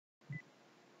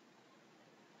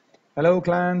Hello,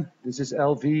 clan. This is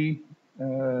LV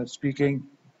speaking.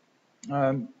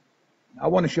 Um, I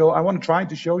want to try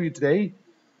to show you today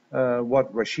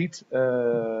what Rashid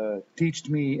taught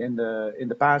me in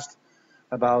the past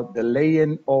about the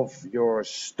laying of your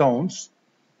stones.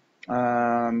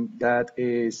 That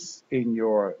is in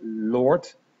your Lord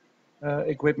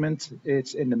equipment.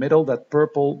 It's in the middle, that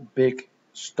purple big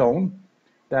stone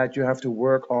that you have to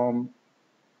work on.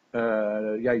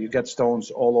 Yeah, you get stones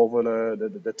all over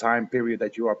the time period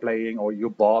that you are playing or you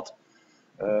bought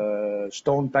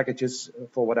stone packages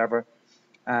for whatever,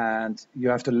 and you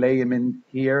have to lay them in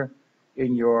here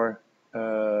in your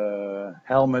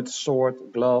helmet, sword,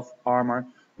 glove, armor.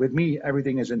 With me,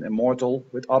 everything is in immortal.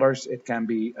 With others, it can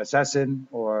be assassin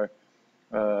or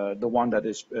the one that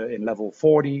is in level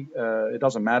 40. It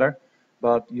doesn't matter,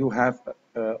 but you have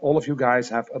all of you guys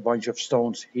have a bunch of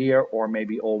stones here, or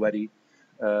maybe already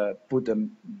put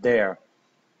them there.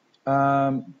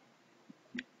 Um,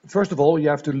 First of all, you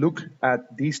have to look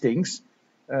at these things.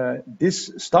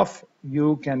 This stuff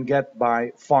you can get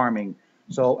by farming.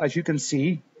 So as you can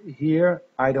see here,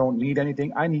 I don't need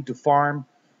anything. I need to farm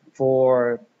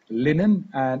for linen,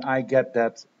 and I get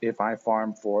that if I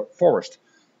farm for forest.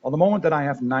 On the moment that I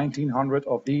have 1900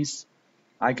 of these,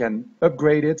 I can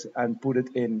upgrade it and put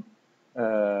it in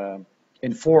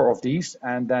 4 of these,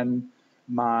 and then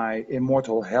my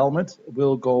immortal helmet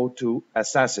will go to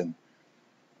assassin.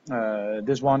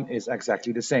 This one is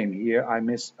exactly the same. Here I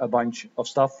miss a bunch of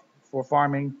stuff for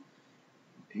farming.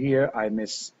 Here I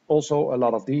miss also a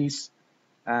lot of these,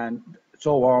 and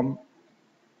so on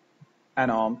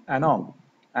and on and on.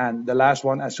 And the last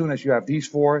one, as soon as you have these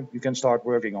 4, you can start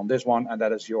working on this one, and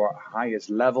that is your highest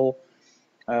level.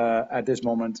 At this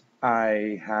moment,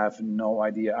 I have no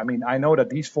idea. I mean, I know that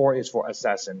these 4 is for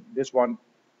assassin. This one,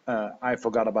 I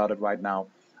forgot about it right now.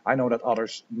 I know that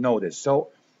others know this. So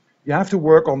you have to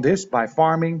work on this by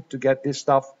farming to get this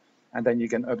stuff, and then you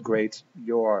can upgrade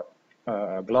your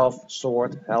glove,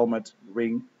 sword, helmet,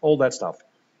 ring, all that stuff.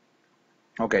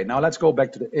 Okay, now let's go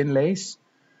back to the inlays.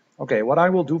 Okay, what I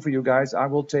will do for you guys, I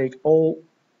will take all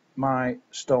my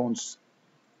stones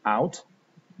out.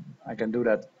 I can do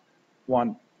that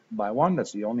one by one,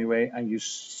 that's the only way, and you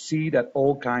see that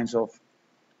all kinds of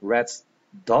red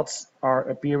dots are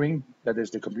appearing. That is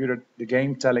the computer, the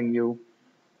game telling you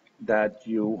that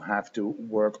you have to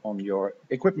work on your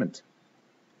equipment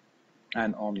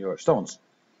and on your stones.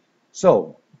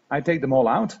 So I take them all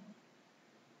out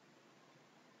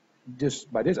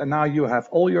just by this, and now you have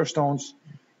all your stones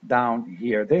down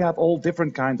here. They have all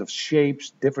different kinds of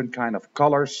shapes, different kind of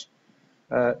colors.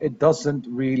 It doesn't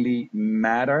really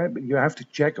matter, but you have to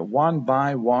check one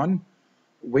by one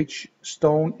which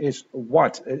stone is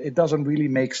what. It doesn't really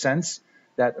make sense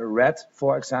that red,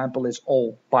 for example, is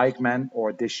all pikeman,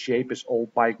 or this shape is all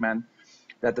pikeman,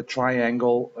 that the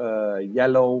triangle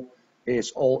yellow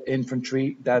is all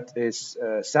infantry. That is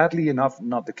sadly enough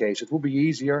not the case. It would be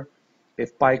easier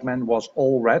if pikeman was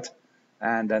all red,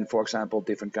 and then, for example,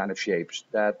 different kind of shapes.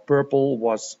 That purple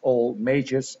was all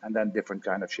mages, and then different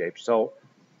kind of shapes. So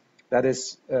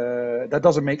that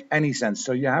doesn't make any sense.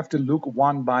 So you have to look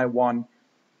one by one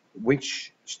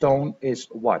which stone is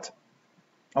what.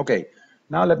 Okay,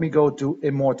 now let me go to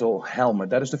immortal helmet.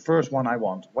 That is the first one I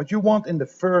want. What you want in the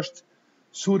first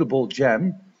suitable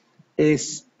gem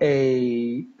is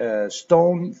a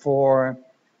stone for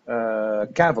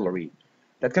cavalry.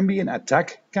 That can be an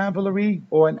attack cavalry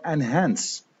or an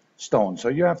enhance stone. So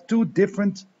you have 2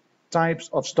 different types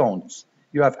of stones.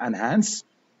 You have enhance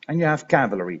and you have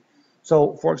cavalry.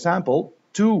 So for example,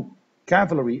 2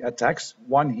 cavalry attacks,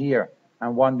 one here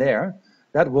and one there,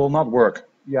 that will not work.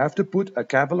 You have to put a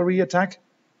cavalry attack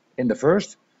in the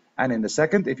first, and in the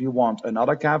second, if you want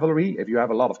another cavalry, if you have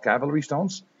a lot of cavalry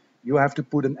stones, you have to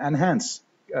put an enhance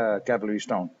cavalry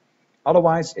stone.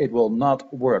 Otherwise, it will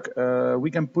not work.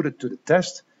 We can put it to the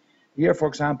test. Here, for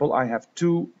example, I have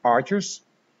 2 archers.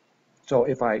 So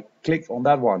if I click on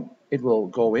that one, it will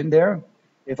go in there.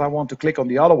 If I want to click on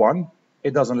the other one,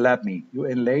 it doesn't let me. You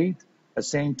inlaid a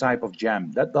same type of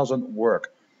gem. That doesn't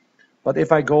work. But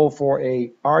if I go for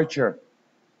a archer,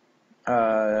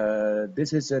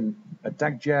 this is an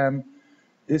attack gem,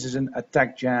 this is an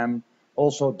attack gem,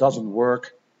 also doesn't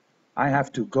work. I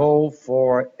have to go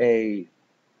for a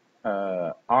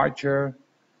archer.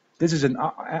 This is an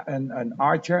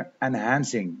archer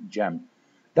enhancing gem.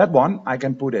 That one I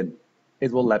can put in.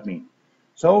 It will let me.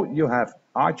 So you have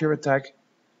archer attack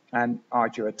and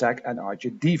archer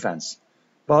defense.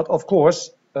 But of course,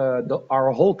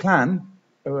 our whole clan,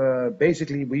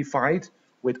 basically we fight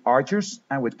with archers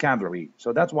and with cavalry.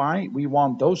 So that's why we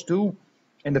want those 2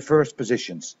 in the first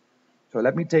positions. So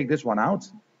let me take this one out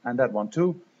and that one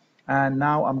too. And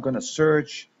now I'm going to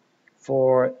search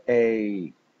for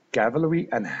a cavalry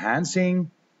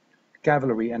enhancing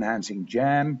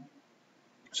gem.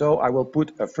 So I will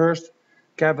put a first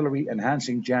cavalry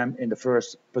enhancing gem in the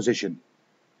first position.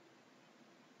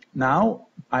 Now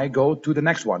I go to the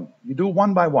next one. You do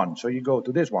one by one. So you go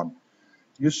to this one.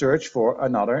 You search for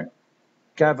another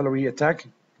cavalry attack.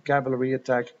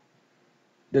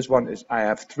 This one is, I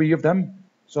have 3 of them.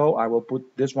 So I will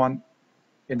put this one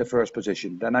in the first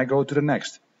position. Then I go to the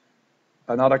next.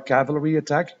 Another cavalry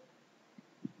attack.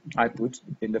 I put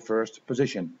in the first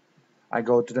position. I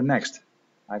go to the next.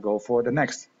 I go for the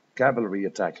next cavalry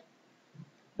attack.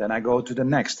 Then I go to the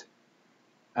next.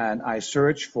 And I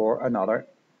search for another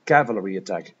cavalry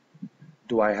attack.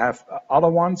 Do I have other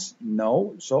ones?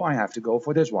 No, so I have to go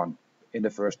for this one in the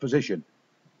first position.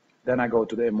 Then I go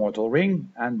to the immortal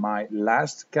ring, and my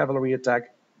last cavalry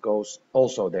attack goes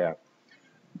also there.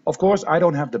 Of course, I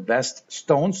don't have the best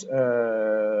stones.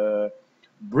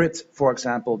 Brit, for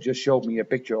example, just showed me a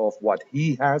picture of what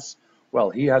he has.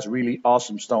 Well, he has really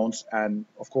awesome stones, and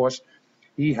of course,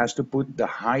 he has to put the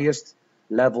highest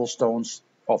level stones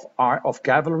of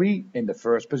cavalry in the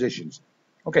first positions.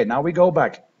 Okay, now we go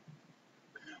back.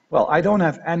 Well, I don't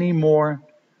have any more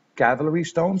cavalry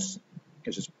stones.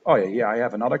 Oh yeah, here I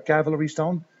have another cavalry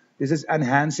stone. This is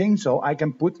enhancing, so I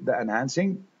can put the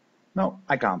enhancing. No,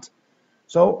 I can't.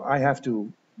 So I have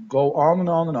to go on and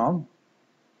on and on.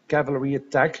 Cavalry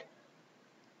attack.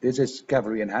 This is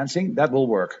cavalry enhancing. That will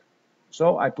work.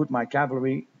 So I put my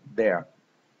cavalry there.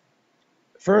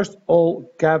 First, all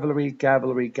cavalry.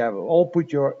 All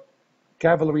put your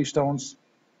cavalry stones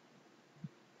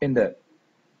in the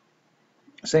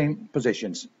same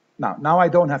positions. Now I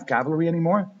don't have cavalry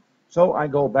anymore. So I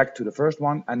go back to the first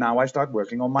one, and now I start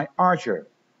working on my archer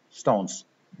stones.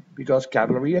 Because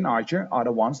cavalry and archer are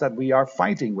the ones that we are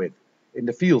fighting with in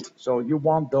the field. So you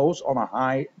want those on a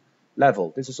high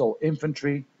level. This is all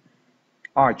infantry,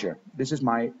 archer. This is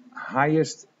my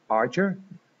highest archer.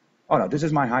 Oh no, this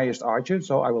is my highest archer,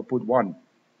 so I will put one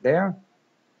there.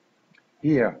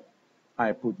 Here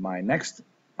I put my next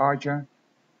archer.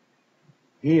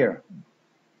 Here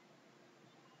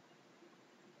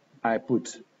I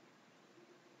put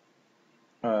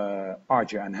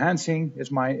archer enhancing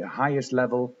is my highest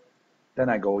level. Then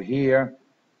I go here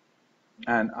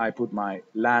and I put my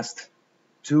last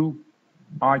 2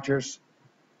 archers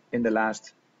in the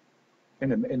last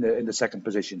in the second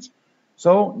positions.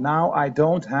 So now I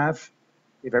don't have,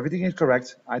 if everything is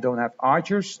correct, I don't have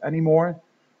archers anymore,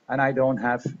 and I don't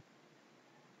have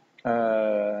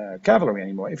cavalry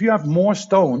anymore. If you have more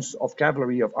stones of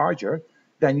cavalry of archer,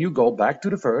 then you go back to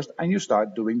the first and you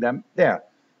start doing them there.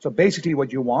 So basically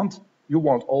what you want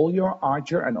all your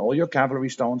archer and all your cavalry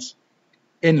stones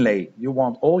inlay. You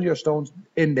want all your stones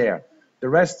in there. The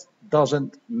rest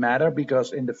doesn't matter,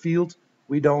 because in the field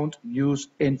we don't use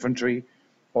infantry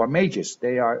or mages.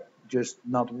 They are just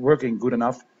not working good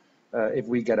enough if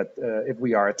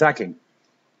we are attacking,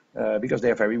 because they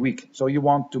are very weak. So you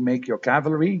want to make your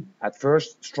cavalry at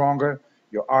first stronger,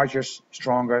 your archers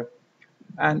stronger,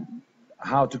 and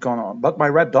how to go on. But my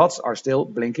red dots are still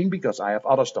blinking because I have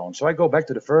other stones. So I go back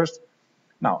to the first.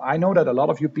 Now, I know that a lot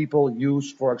of you people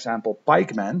use, for example,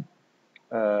 pikemen,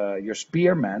 your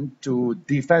spearmen, to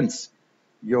defend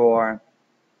your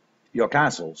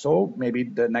castle. So maybe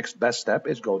the next best step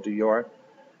is go to your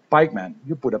pikeman.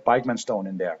 You put a pikeman stone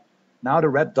in there. Now the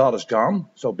red dot is gone,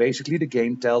 so basically the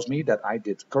game tells me that I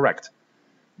did correct.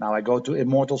 Now I go to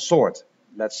immortal sword.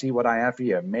 Let's see what I have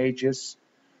here. Mages,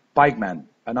 pikeman,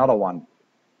 another one.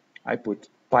 I put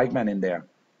pikeman in there.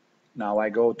 Now I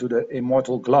go to the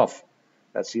immortal glove.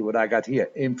 Let's see what I got here.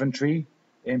 Infantry,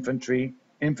 infantry,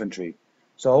 infantry.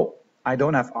 So I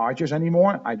don't have archers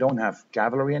anymore. I don't have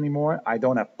cavalry anymore. I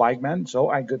don't have pikemen. So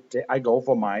I go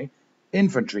for my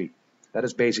infantry. That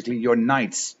is basically your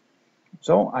knights.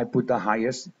 So I put the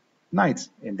highest knight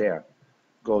in there.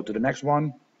 Go to the next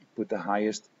one. Put the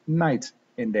highest knight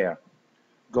in there.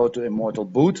 Go to immortal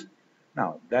boot.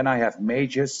 Now then I have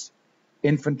mages,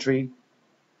 infantry,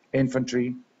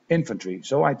 infantry, infantry.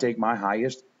 So I take my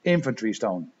highest infantry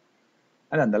stone.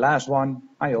 And then the last one,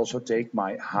 I also take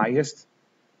my highest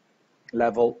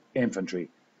level infantry.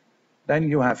 Then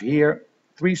you have here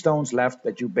 3 stones left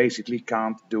that you basically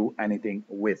can't do anything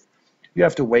with. You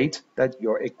have to wait that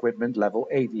your equipment level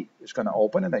 80 is going to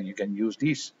open, and then you can use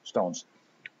these stones.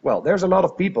 Well, there's a lot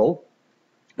of people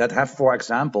that have, for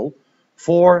example,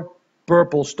 4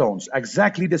 purple stones,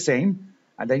 exactly the same,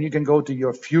 and then you can go to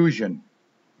your fusion.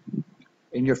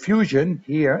 In your fusion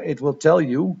here, it will tell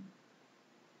you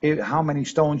how many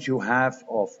stones you have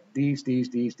of these.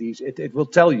 It will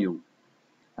tell you.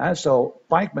 So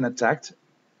pikemen attacked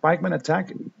pikeman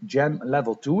attack, gem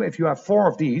level 2. If you have 4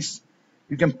 of these,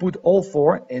 you can put all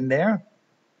 4 in there,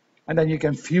 and then you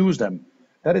can fuse them.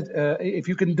 That is, if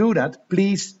you can do that,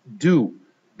 please do,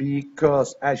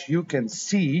 because as you can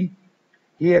see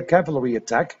here, cavalry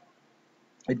attack,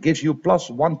 it gives you plus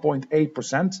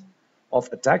 1.8% of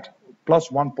attack, plus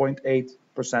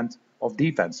 1.8% of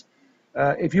defense.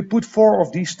 If you put 4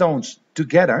 of these stones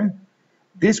together,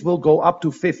 this will go up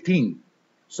to 15.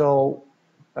 So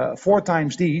 4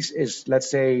 times these is, let's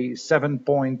say,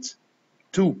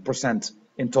 7.2%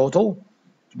 in total.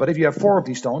 But if you have 4 of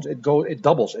these stones, it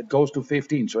doubles. It goes to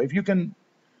 15. So if you can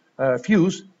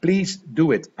fuse, please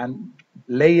do it and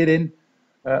lay it in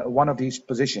one of these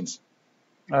positions.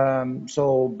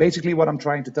 So basically what I'm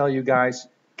trying to tell you guys,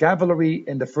 cavalry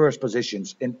in the first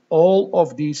positions in all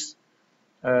of these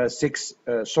 6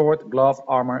 sword, glove,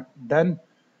 armor. Then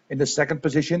in the second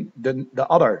position, the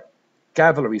other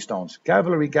cavalry stones.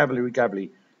 Cavalry, cavalry,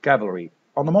 cavalry, cavalry.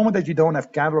 On the moment that you don't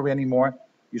have cavalry anymore,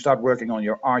 you start working on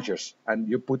your archers, and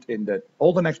you put in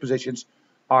all the next positions,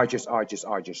 archers, archers,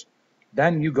 archers.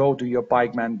 Then you go to your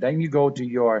pikemen, then you go to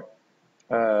your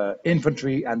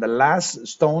infantry, and the last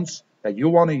stones that you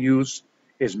want to use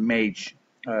is mage.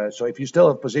 So if you still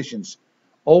have positions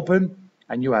open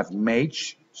and you have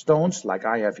mage stones like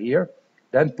I have here,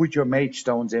 then put your mage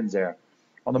stones in there.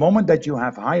 On the moment that you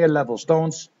have higher level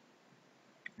stones,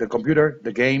 the computer,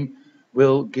 the game,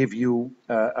 will give you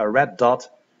a red dot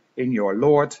in your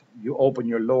lord. You open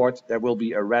your lord, there will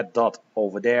be a red dot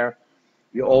over there.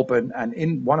 You open, and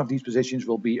in one of these positions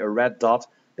will be a red dot.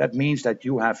 That means that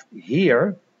you have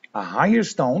here a higher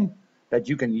stone that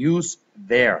you can use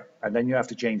there, and then you have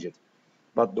to change it.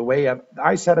 But the way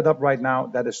I set it up right now,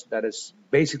 that is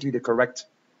basically the correct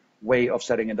way of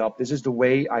setting it up. This is the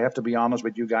way, I have to be honest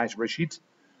with you guys. Rashid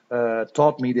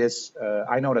taught me this.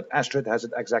 I know that Astrid has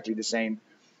it exactly the same.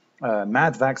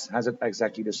 Madvax has it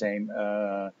exactly the same.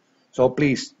 So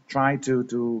please try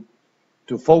to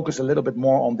focus a little bit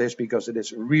more on this, because it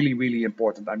is really, really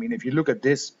important. I mean, if you look at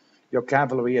this, your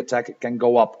cavalry attack can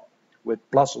go up with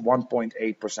plus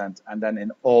 1.8%, and then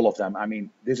in all of them, I mean,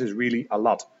 this is really a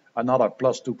lot. Another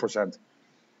plus 2%.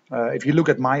 If you look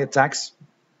at my attacks,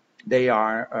 they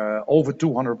are over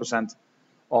 200%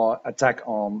 attack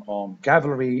on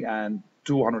cavalry, and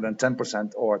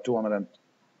 210% or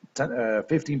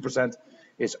 215%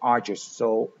 is archers.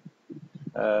 So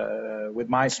with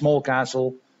my small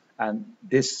castle and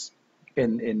this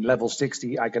in level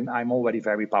 60, I'm already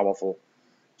very powerful.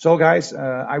 So guys,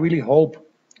 I really hope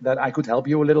that I could help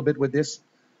you a little bit with this.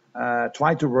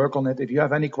 Try to work on it. If you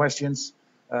have any questions,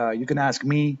 you can ask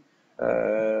me.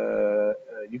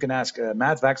 You can ask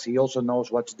Madvax. He also knows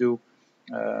what to do.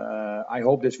 I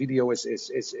hope this video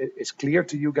is clear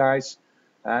to you guys.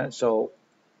 So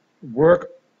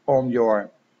work on your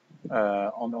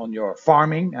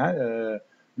farming.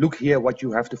 Look here what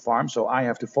you have to farm. So I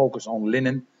have to focus on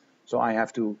linen. So I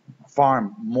have to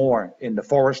farm more in the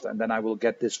forest, and then I will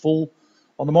get this full.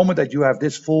 On the moment that you have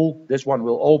this full, this one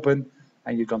will open,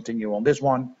 and you continue on this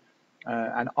one,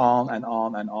 and on and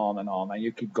on and on and on, and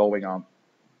you keep going on.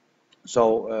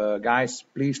 So guys,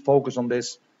 please focus on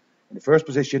this. In the first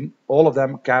position, all of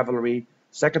them cavalry.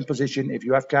 Second position, if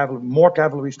you have more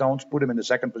cavalry stones, put them in the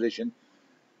second position.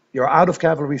 You're out of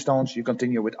cavalry stones, you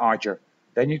continue with archer.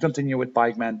 Then you continue with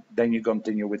pikeman. Then you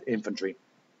continue with infantry.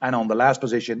 And on the last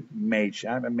position, mage.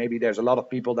 Maybe there's a lot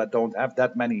of people that don't have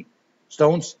that many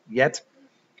stones yet,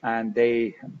 and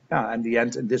they, in the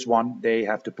end, in this one, they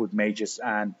have to put mages.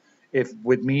 And if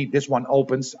with me this one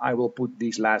opens, I will put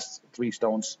these last 3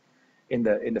 stones in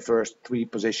the first 3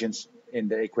 positions in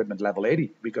the equipment level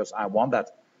 80, because I want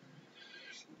that.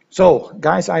 So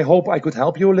guys, I hope I could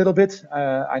help you a little bit.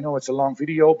 I know it's a long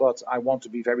video, but I want to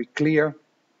be very clear.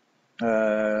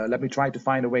 Let me try to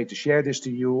find a way to share this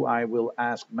to you. I will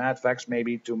ask Madvax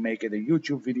maybe to make it a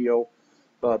YouTube video,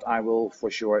 but I will for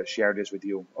sure share this with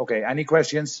you. Okay, any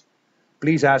questions?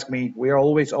 Please ask me. We are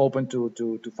always open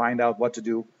to find out what to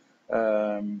do.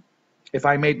 If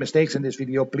I made mistakes in this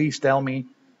video, please tell me.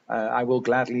 I will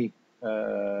gladly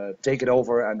take it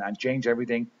over and change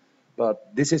everything.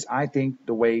 But this is, I think,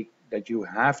 the way that you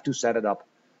have to set it up.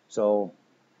 So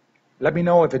let me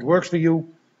know if it works for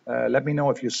you. Let me know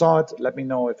if you saw it. Let me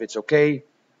know if it's okay.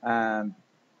 And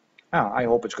I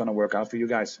hope it's going to work out for you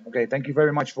guys. Okay, thank you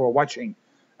very much for watching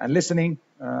and listening.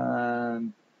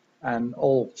 And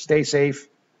all stay safe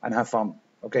and have fun.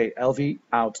 Okay, LV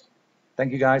out.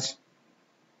 Thank you guys.